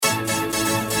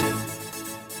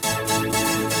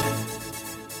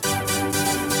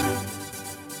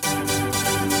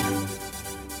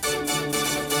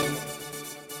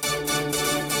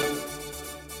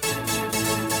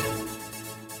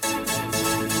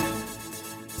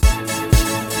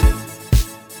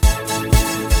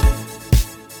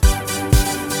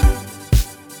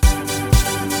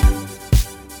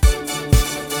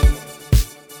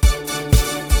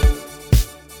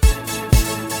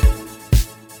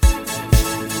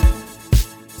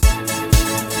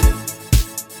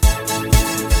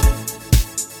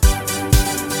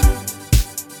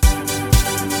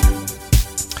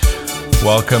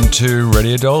Welcome to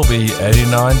Radio Dolby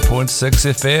 89.6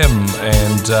 FM,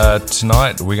 and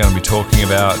tonight we're going to be talking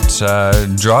about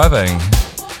driving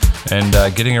and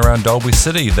getting around Dolby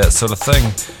City, that sort of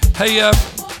thing. Hey,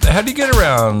 how do you get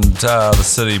around the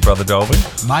city, Brother Dolby?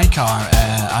 My car,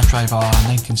 I drive a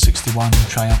 1961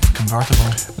 Triumph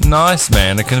convertible. Nice,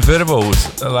 man. A convertible.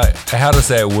 Like, how does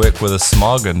that work with a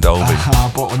smog in Dolby?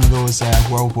 I bought one of those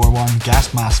World War I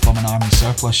gas masks from an army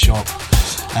surplus shop.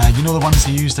 You know the ones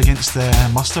they used against the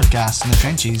mustard gas in the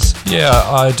trenches? Yeah,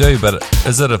 I do, but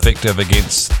is it effective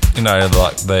against,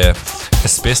 like the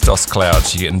asbestos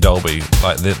clouds you get in Dolby?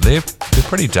 Like, they're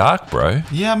pretty dark, bro.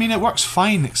 Yeah, I mean, it works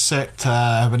fine, except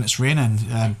when it's raining.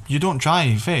 You don't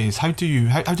drive, eh? How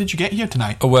did you get here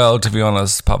tonight? Well, to be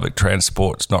honest, public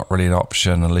transport's not really an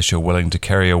option unless you're willing to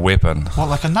carry a weapon. What,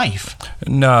 like a knife?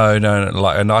 No,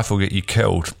 like a knife will get you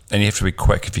killed, and you have to be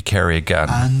quick if you carry a gun.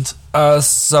 And?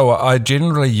 So I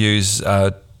generally use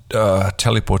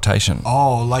teleportation.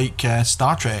 Oh, like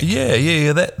Star Trek?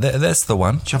 Yeah, that's the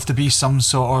one. Do you have to be some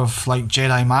sort of like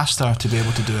Jedi Master to be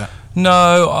able to do it?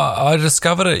 No, I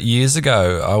discovered it years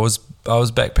ago. I was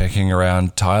backpacking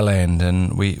around Thailand,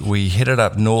 and we headed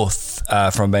up north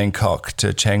from Bangkok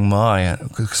to Chiang Mai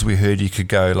because we heard you could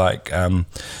go like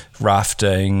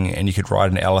rafting, and you could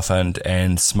ride an elephant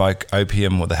and smoke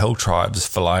opium with the hill tribes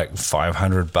for like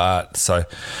 500 baht. So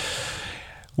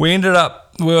we ended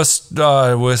up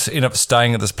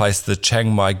staying at this place, the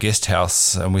Chiang Mai guest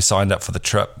house, and we signed up for the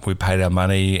trip. We paid our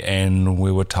money, and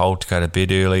we were told to go to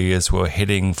bed early as we were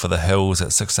heading for the hills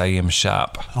at 6 a.m.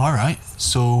 sharp. All right.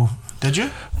 So did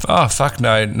you? Oh, fuck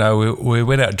no. We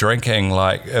went out drinking,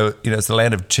 like, it's the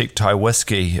land of cheap Thai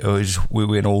whiskey. We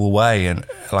went all the way, and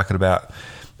like at about,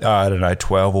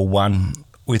 12 or 1,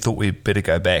 we thought we'd better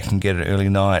go back and get an early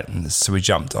night. And so we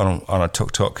jumped on a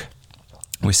tuk-tuk.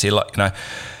 We said,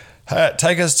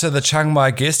 take us to the Chiang Mai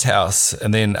guest house.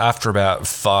 And then after about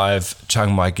 5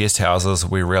 Chiang Mai guest houses,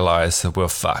 we realised that we're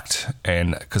fucked,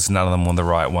 and because none of them were the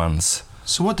right ones.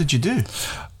 So what did you do?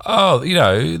 Oh,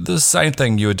 the same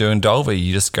thing you were doing, Dolby.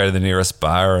 You just go to the nearest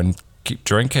bar and keep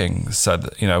drinking. So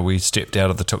that, we stepped out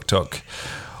of the tuk-tuk,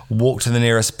 walked to the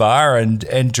nearest bar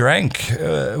and drank.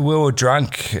 We were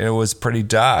drunk. It was pretty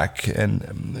dark,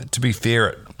 and to be fair,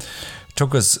 it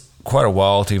took us quite a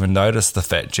while to even notice the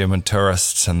fat German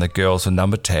tourists and the girls with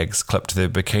number tags clipped to their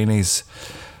bikinis.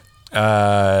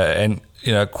 And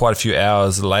quite a few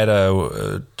hours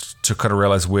later to kind of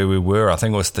realise where we were. I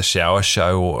think it was the shower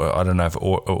show, or I don't know if it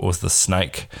was the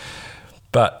Snake.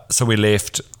 But so we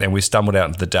left, and we stumbled out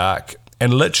into the dark,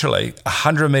 and literally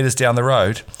 100 metres down the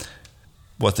road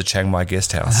was the Chiang Mai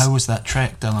guest house. And how was that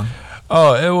trek, Dylan?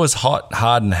 Oh, it was hot,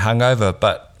 hard and hungover,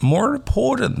 but more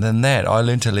important than that, I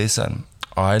learned a lesson.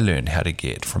 I learned how to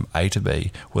get from A to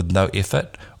B with no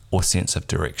effort or sense of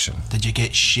direction. Did you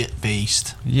get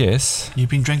shit-faced? Yes. You've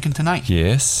been drinking tonight?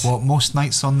 Yes. What, most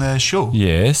nights on the show?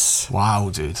 Yes.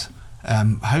 Wow, dude.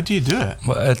 How do you do it?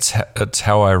 Well, it's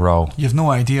how I roll. You've no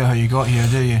idea how you got here,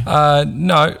 do you?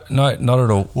 No, not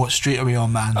at all. What street are we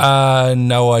on, man?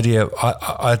 No idea.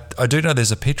 I do know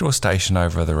there's a petrol station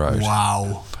over the road.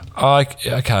 Wow. I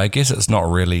guess it's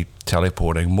not really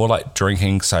teleporting, more like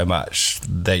drinking so much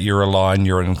that you rely on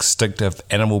your instinctive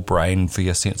animal brain for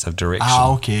your sense of direction.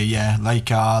 Okay, yeah,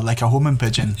 like a homing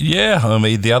pigeon. Yeah,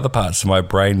 homie, the other parts of my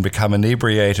brain become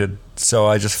inebriated, so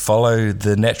I just follow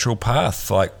the natural path,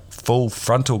 like full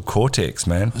frontal cortex,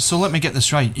 man. So let me get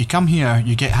this right. You come here,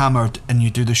 you get hammered, and you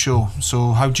do the show.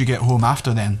 So how'd you get home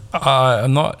after then?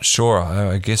 I'm not sure.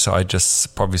 I guess I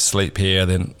just probably sleep here,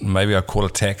 then maybe I call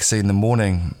a taxi in the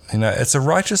morning. It's a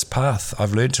righteous path.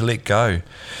 I've learned to let go.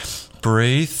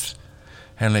 Breathe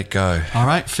and let go. All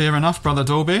right, fair enough, Brother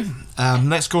Dolby.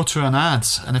 Let's go to an ad.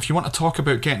 And if you want to talk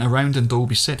about getting around in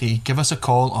Dolby City, give us a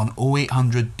call on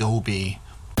 0800 Dolby.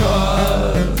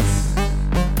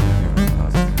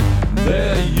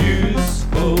 They're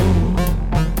useful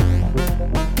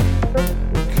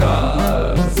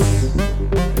cars.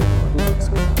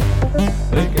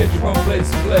 They get you from place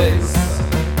to place.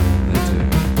 They do.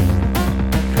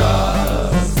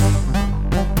 Cars.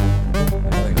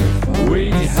 We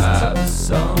have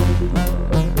some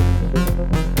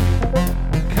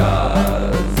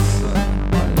cars.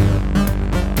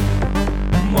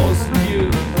 Mostly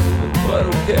used, but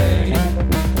okay.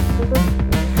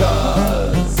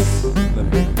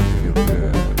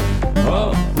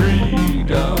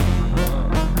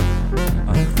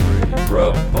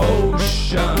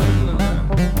 Propulsion,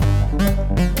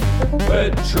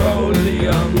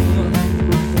 petroleum,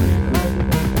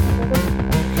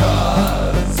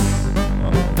 cars,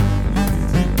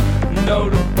 no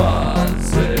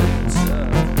deposit,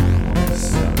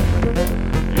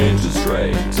 interest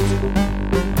rate.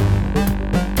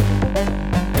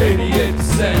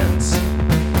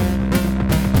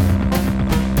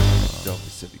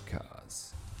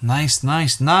 Nice.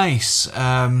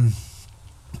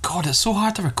 God, it's so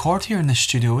hard to record here in the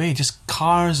studio, eh? Just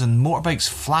cars and motorbikes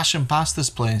flashing past this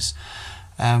place.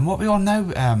 What are we on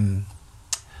now?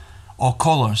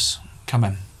 Callers. Come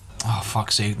in. Oh,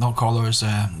 fuck's sake, not callers.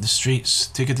 The streets.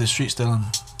 Take it to the streets, Dylan.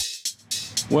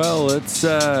 Well, it's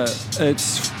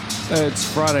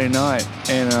Friday night,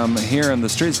 and I'm here in the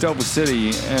streets of Dalby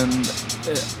City, and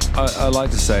I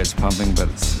like to say it's pumping, but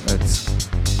it's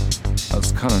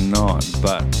kind of not.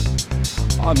 But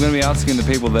I'm going to be asking the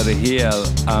people that are here,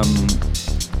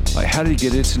 like, how do you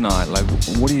get here tonight? Like,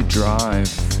 what do you drive?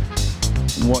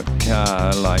 What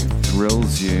car, like,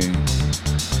 thrills you?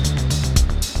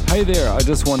 Hey there, I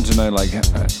just wanted to know,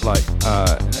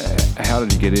 how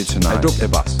did you get here tonight? I took a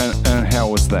bus. And how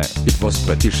was that? It was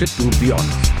pretty shit, to be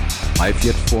honest. I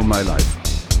feared for my life.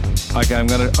 Okay, I'm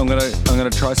gonna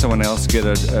try someone else to get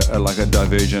a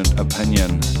divergent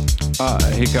opinion.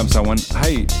 Here comes someone.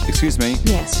 Hey, excuse me.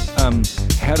 Yes.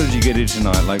 How did you get here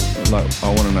tonight? Like I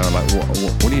want to know, like,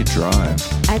 what do you drive?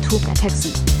 I took a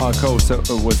taxi. Oh, cool. So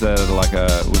was that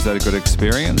a good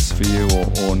experience for you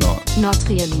or not? Not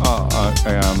really.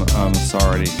 I'm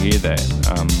sorry to hear that.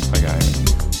 Okay.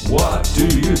 What do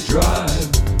you drive?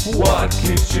 What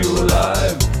keeps you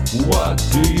alive? What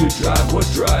do you drive? What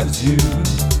drives you?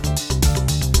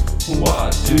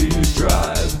 What do you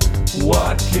drive?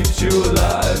 What keeps you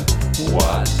alive?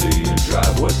 What do you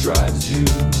drive? What drives you?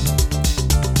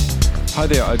 Hi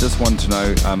there, I just wanted to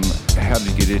know, how did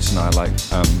you get here tonight? Like,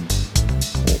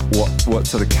 what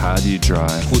sort of car do you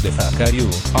drive? Who the fuck are you?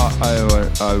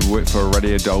 I work for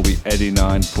Radio Dalby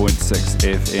 89.6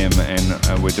 FM,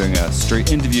 and we're doing a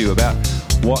street interview about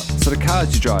what sort of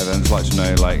cars you drive, and I'd just like to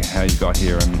know, like, how you got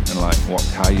here and like what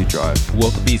car you drive.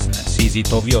 What business? Is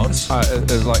it of yours?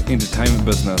 It's like entertainment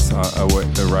business. I work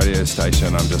at a radio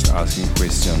station. I'm just asking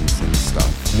questions and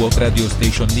stuff. What radio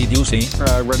station did you say?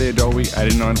 Radio Dalby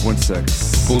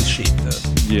 89.6. Bullshit.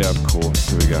 Yeah, of course.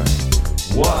 Here we go.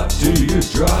 What do you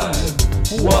drive?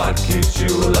 What keeps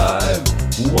you alive?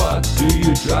 What do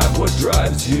you drive? What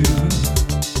drives you?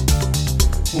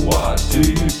 What do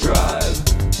you drive?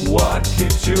 What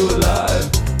keeps you alive?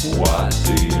 What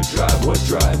do you drive? What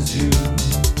drives you?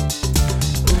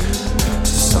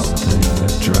 Something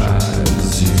that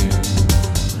drives you.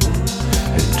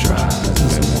 It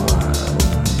drives me wild.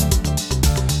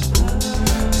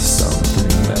 Something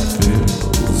that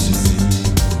fills you.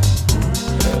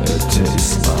 It takes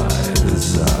my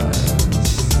desires.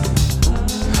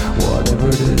 Whatever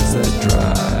it is that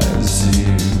drives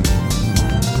you,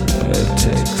 it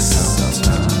takes some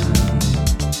time.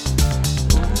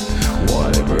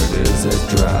 Whatever it is that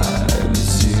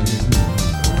drives you,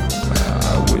 I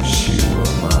wish you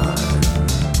were mine.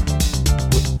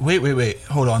 Wait,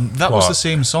 hold on. That was the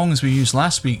same song as we used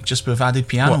last week, just with added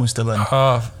piano still in.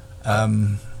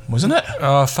 Wasn't it?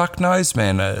 Oh, fuck knows,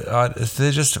 man.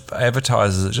 They're just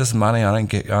advertisers. It's just money. I don't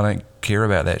care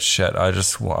about that shit. I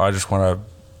just want to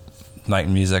make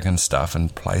music and stuff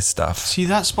and play stuff. See,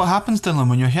 that's what happens, Dylan,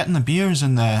 when you're hitting the beers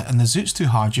and the zoots too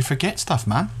hard. You forget stuff,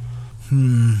 man.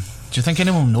 Do you think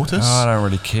anyone will notice? Oh, I don't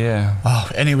really care. Oh,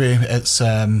 anyway, it's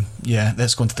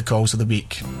let's go into the calls of the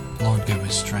week. Lord give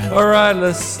us strength. All right,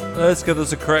 let's give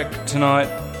this a crack tonight.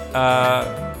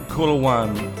 Caller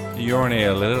 1, you're on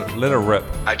air. Let her rip.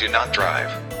 I do not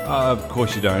drive. Of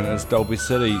course you don't. It's Dalby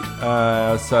City.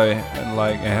 So,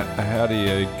 like, how do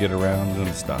you get around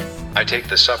and stuff? I take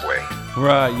the subway.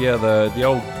 Right, yeah, the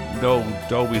old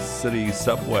Dalby City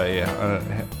subway.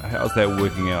 How's that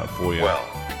working out for you? Well,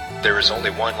 there is only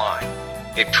one line.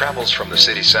 It travels from the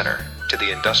city center to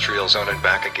the industrial zone and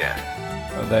back again.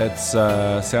 That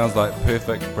sounds like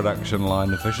perfect production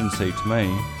line efficiency to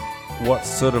me. What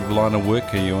sort of line of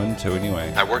work are you into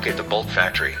anyway? I work at the bolt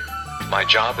factory. My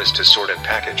job is to sort and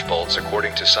package bolts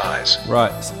according to size.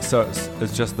 Right, so it's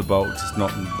just the bolts, it's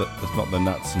not the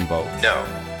nuts and bolts. No,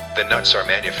 the nuts are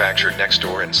manufactured next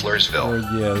door in Slurrsville.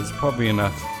 Yeah, there's probably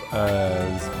enough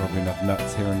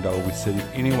nuts here in Dalby City.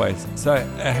 Anyways, so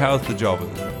how's the job?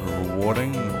 Is it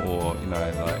rewarding, or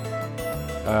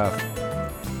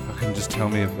fucking just tell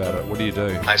me about it. What do you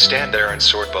do? I stand there and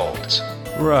sort bolts.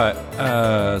 Right,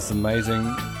 it's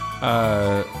amazing.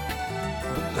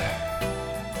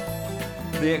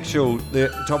 The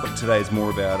topic today is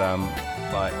more about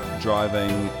like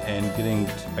driving and getting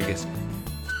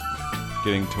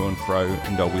to and fro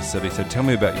in Dalby City. So tell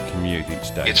me about your commute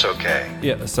each day. It's okay.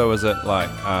 Yeah. So is it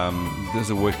like does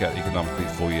it work out economically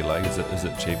for you? Like is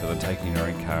it cheaper than taking your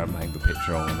own car and paying the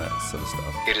petrol and that sort of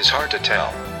stuff? It is hard to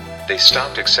tell. They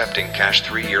stopped accepting cash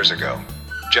 3 years ago.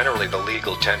 Generally, the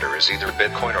legal tender is either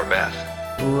Bitcoin or Beth.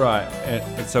 Right.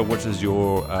 And so which is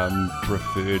your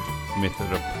preferred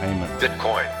method of payment?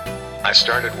 Bitcoin. I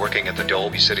started working at the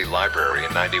Dolby City Library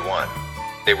in 91.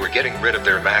 They were getting rid of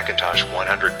their Macintosh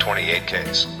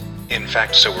 128Ks. In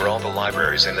fact, so were all the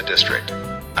libraries in the district.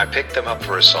 I picked them up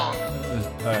for a song.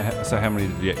 So how many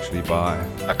did you actually buy?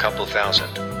 A couple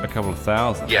thousand. A couple of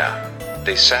thousand? Yeah.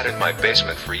 They sat in my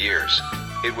basement for years.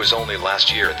 It was only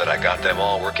last year that I got them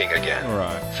all working again.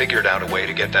 Right. Figured out a way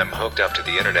to get them hooked up to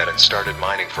the internet and started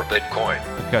mining for Bitcoin.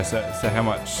 Okay, so how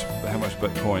much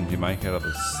Bitcoin do you make out of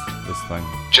this thing?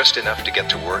 Just enough to get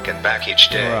to work and back each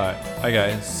day. Right.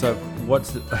 Okay, so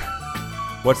what's the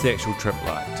actual trip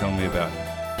like? Tell me about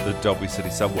the Dolby City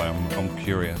subway. I'm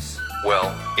curious.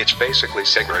 Well, it's basically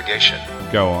segregation.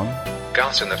 Go on.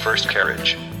 Goths in the first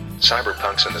carriage,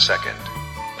 cyberpunks in the second.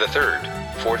 The third,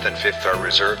 fourth, and fifth are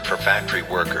reserved for factory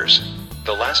workers.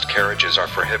 The last carriages are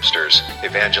for hipsters,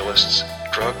 evangelists,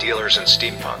 drug dealers, and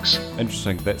steampunks.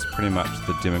 Interesting. That's pretty much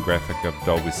the demographic of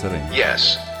Dolby City.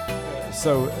 Yes,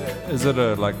 So, is it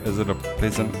a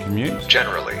pleasant commute?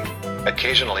 generally.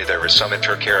 Occasionally there is some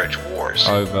intercarriage wars.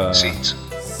 Over Seats.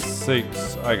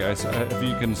 Seats. Okay. So, have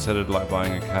you considered like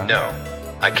buying a car? No,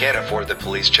 I can't afford the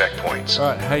police checkpoints. All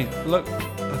right. Hey, look.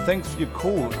 Thanks for your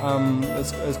call.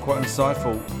 It's quite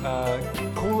insightful.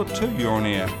 Caller 2, you're on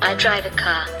air. I drive a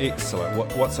car, Excellent.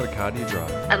 What sort of car do you drive?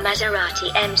 a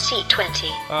Maserati MC20.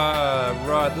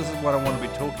 Right. This is what I want to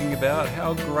be talking about.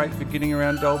 How great for getting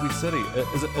around Dolby City.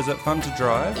 Is it fun to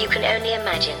drive? You can only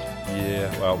imagine. Yeah.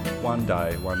 Well, one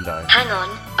day. Hang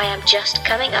on, I am just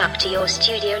coming up to your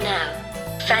studio now.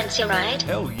 Fancy a ride?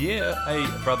 Hell yeah. Hey,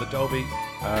 brother Dolby.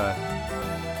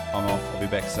 I'm off. I'll be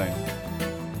back soon.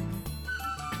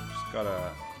 Just got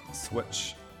to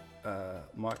switch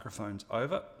microphones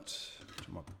over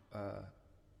to my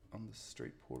on the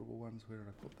street portable ones. Where did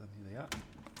I put them? Here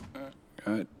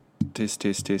they are.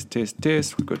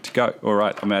 Test. We're good to go. All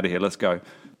right, I'm out of here. Let's go.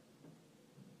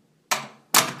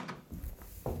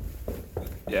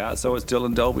 Yeah, so it's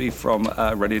Dylan Dolby from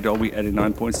Radio Dolby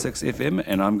 89.6 FM,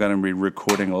 and I'm going to be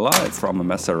recording live from a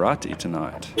Maserati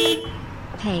tonight.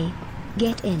 Hey,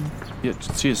 get in. Yeah,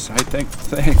 cheers. Hey,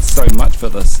 thanks so much for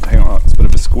this. Hang on, it's a bit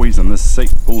of a squeeze on this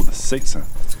seat. Oh, the seats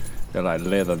they're like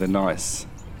leather. They're nice.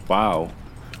 Wow,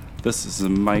 this is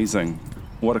amazing.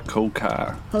 What a cool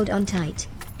car. Hold on tight.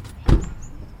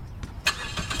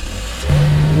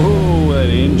 Whoa, that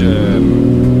engine.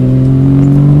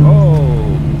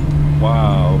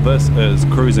 Wow, this is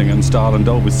cruising in style in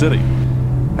Dolby City.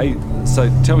 Hey,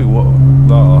 so tell me what...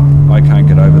 Oh, I can't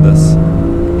get over this.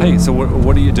 Hey, so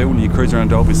what do you do when you cruise around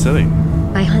Dolby City?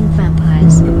 I hunt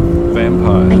vampires.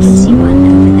 Vampires? I can see one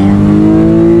over there.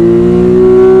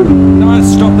 No,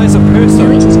 stop, there's a person.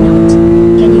 No, it is not.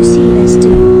 Can you see this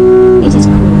too? It is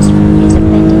closed. It's a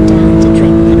bending down to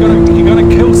drink. You're gonna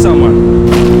kill someone.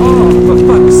 Oh, for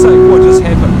fuck's sake, what just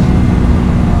happened?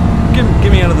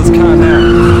 Get me out of this car now.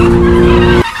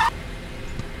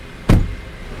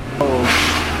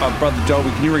 Brother Dolby,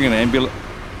 can you ring an ambulance?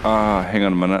 Hang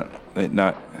on a minute.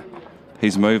 No,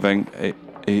 he's moving.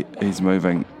 He's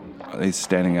moving. He's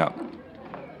standing up.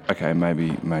 Okay,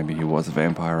 maybe he was a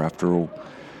vampire after all.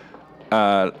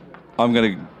 I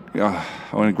want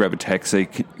to grab a taxi.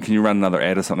 Can you run another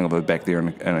ad or something? I'll be back there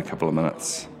in a couple of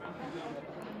minutes.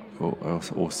 Or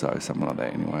so, something like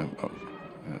that. Anyway,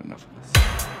 enough of this.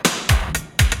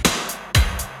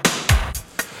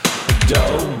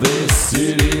 Dolby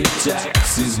City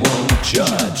taxis won't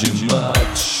charge you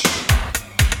much.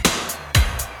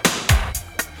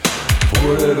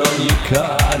 Put it on your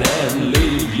card and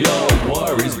leave your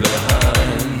worries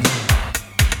behind.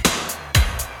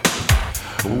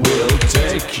 We'll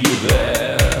take you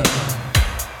there.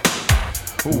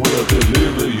 We'll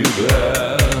deliver you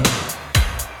there.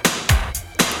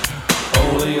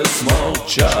 Only a small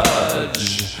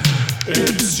charge.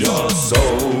 It's your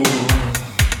soul.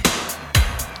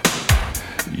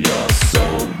 You're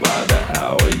sold by the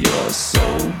hour, you're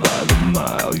sold by the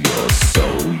mile, your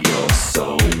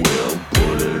soul will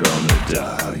put it on the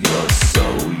dial. Your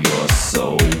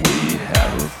soul, we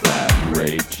have a flat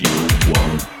rate, you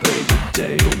won't pay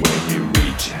today when you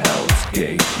reach Hell's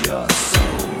Gate, your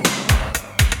soul.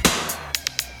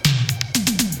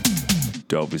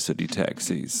 Dolby City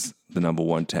Taxis, the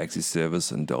 #1 taxi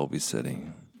service in Dolby City.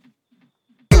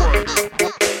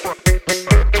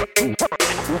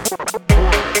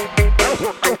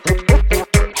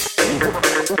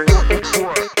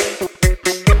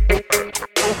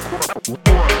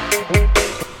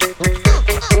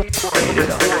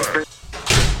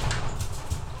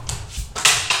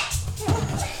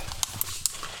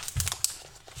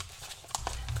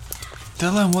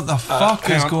 Dylan, what the fuck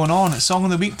is going on? It's Song of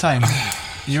the Week time.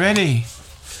 You ready?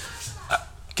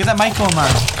 Get that mic on,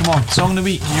 man. Come on, song of the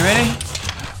week. You ready?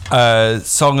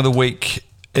 Song of the week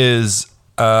is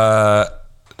oh,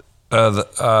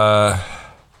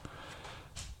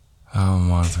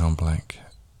 mine's gone blank.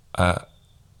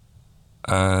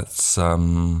 It's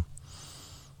what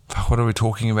are we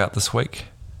talking about this week?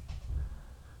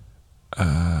 It's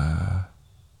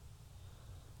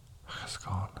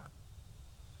gone.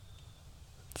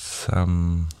 It's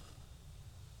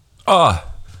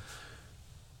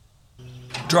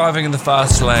Driving in the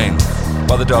Fast Lane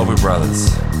by the Dolby Brothers.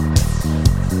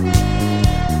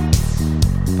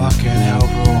 Fucking hell,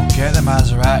 bro. Get the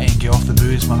Maserati and get off the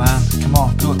booze, my man. Come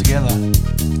on, pull it together.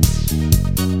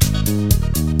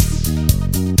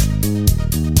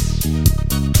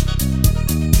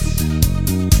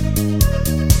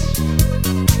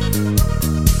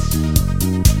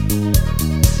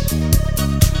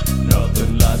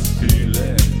 Nothing like the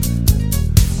feeling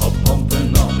of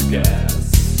pumping on the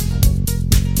gas,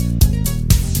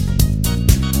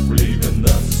 relieving the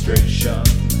frustration.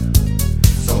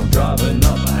 So I'm driving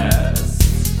up my ass.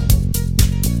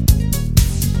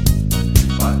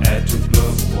 My attitude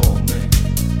global warming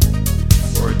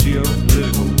or a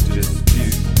geopolitical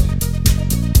dispute.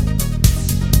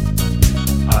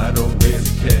 I don't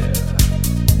really care,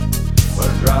 but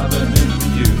I'm driving in the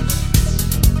use.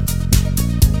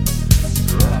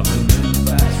 Driving in the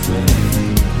fast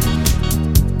lane.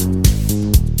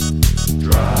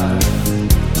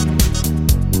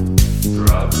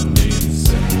 Driving me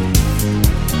insane.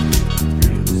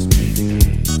 Feel the speed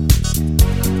again.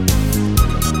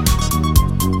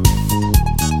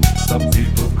 Some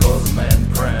people call the man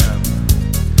cram.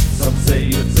 Some say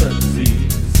it's a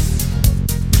disease.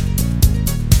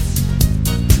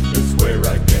 It's where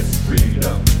I get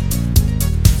freedom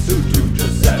to do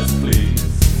just as please.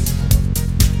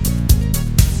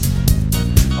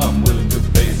 I'm willing to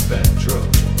pay the petrol.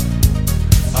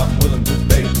 I'm willing to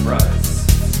pay the price.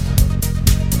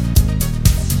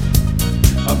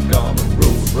 I'm gonna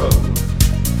roll the road.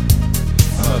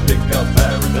 I'm gonna pick up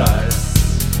paradise.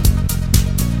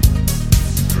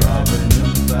 Driving in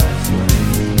the fast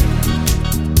lane.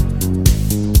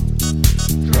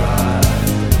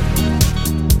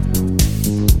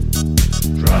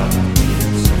 Driving me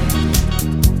insane.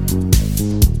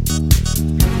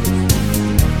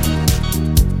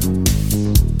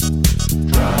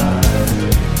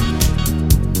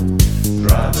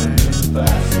 Driving in the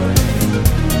fast lane.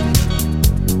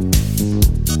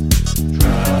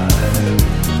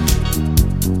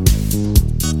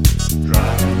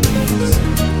 Driving me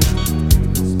insane.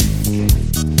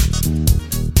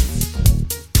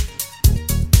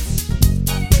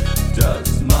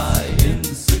 Does my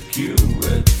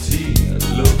insecurity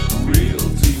look real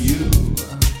to you?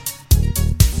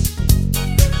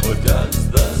 Or does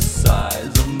the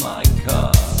size of my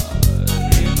car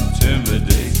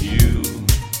intimidate you?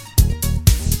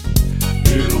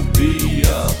 It'll be a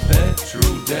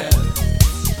petrol death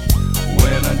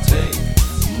when I take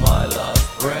my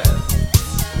last breath.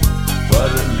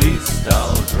 But at least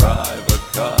I'll drive a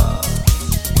car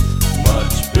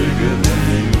much bigger than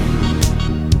you.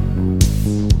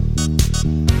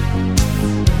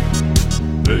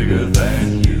 Bigger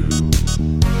than you.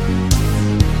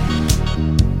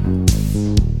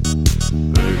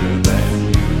 Bigger than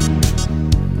you.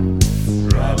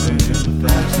 Driving in the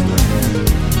fast lane.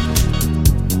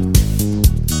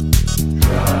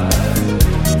 Driving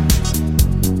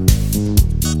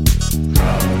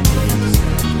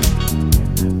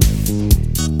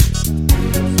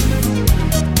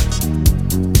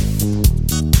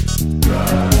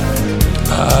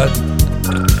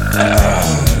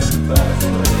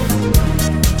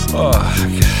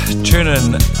Tune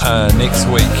in next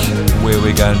week where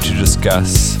we're going to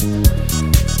discuss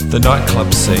the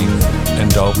nightclub scene in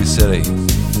Dolby City.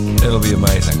 It'll be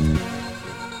amazing.